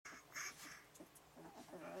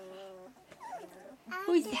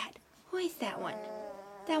Who is that? Who is that one?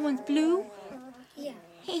 That one's Blue? Yeah.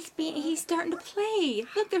 He's starting to play.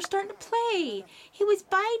 Look, they're starting to play. He was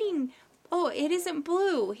biting. Oh, it isn't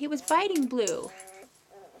Blue. He was biting Blue.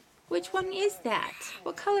 Which one is that?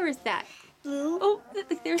 What color is that? Blue. Oh,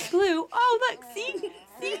 look, there's Blue. Oh, look, see?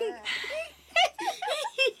 See?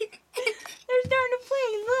 They're starting to play,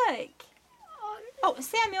 look. Oh,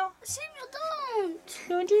 Samuel. Samuel, don't.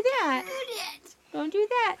 Don't do that. Do that. Don't do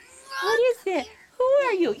that. What is it? Who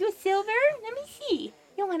are you? You Silver? Let me see.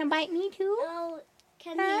 You want to bite me too? Oh,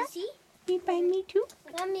 can Huh? you see? You bite me too?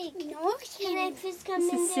 Mommy, no, can I please come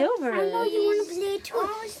This in is there? Silver. I know you want to play too.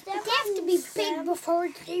 Oh, they have to be big before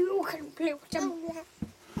you can play with them.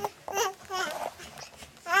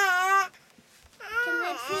 Can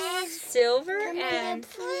I please? Silver and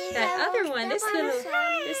that other one. This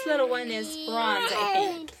little one is bronze, I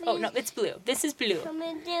think. Oh no, it's blue. This is blue.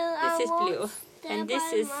 This is blue, and this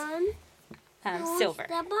is silver.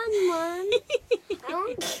 Step on one.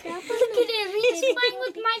 Look at him. He's playing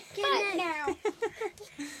with my foot now.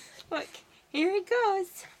 Look, here he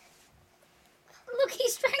goes. Look,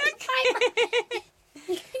 he's trying to climb.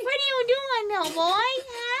 What are you doing, little boy?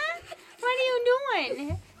 Huh? What are you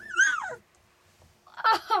doing?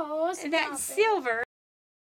 Oh, stop That's it. Silver.